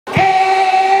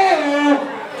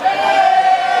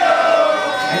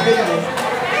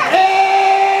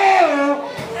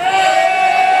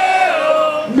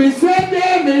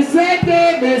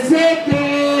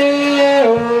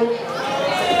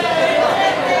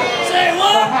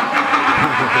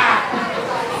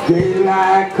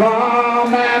Daylight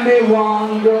come and me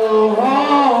want to go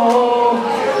home.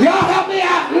 Y'all help me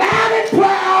out loud and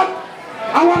proud.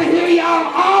 I want to hear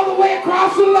y'all all the way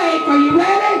across the lake. Are you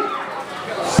ready?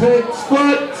 6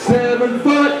 foot, 7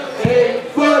 foot, 8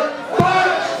 foot,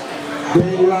 punch.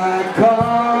 Daylight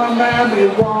come and me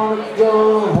want to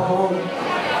go home.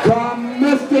 Come,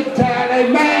 Mr.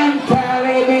 Tallyman,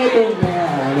 tally baby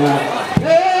man.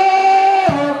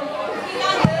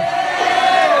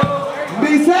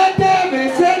 Me said there, me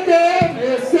said there,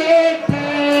 me said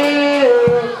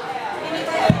there.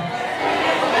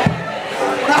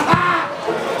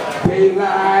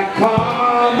 Daylight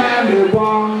come and me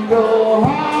want to go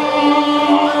home.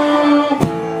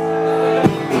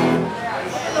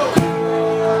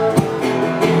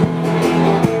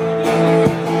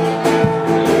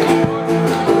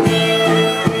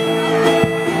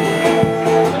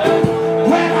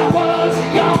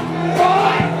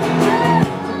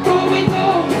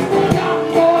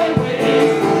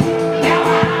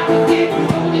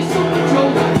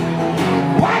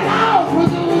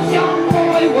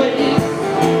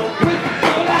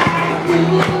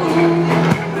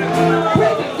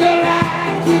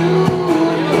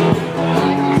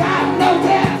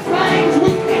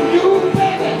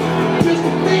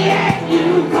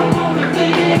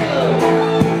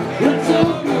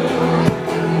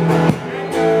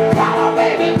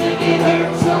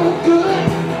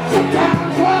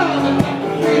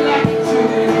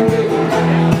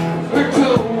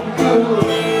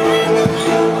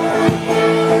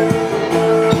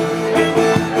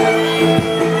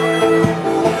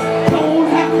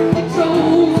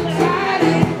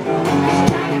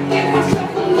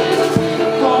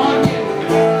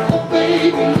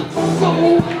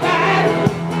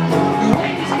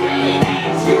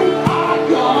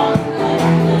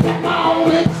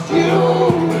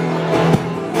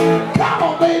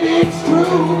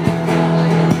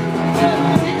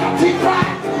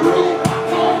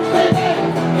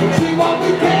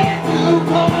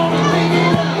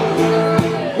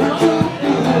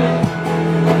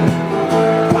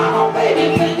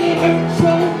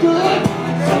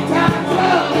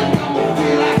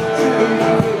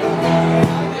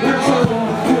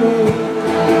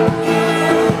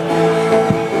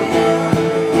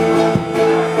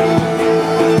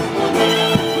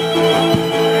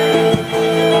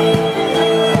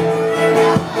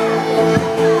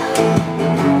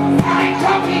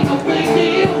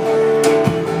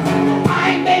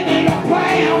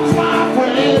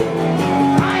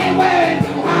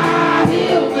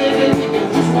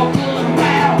 Walk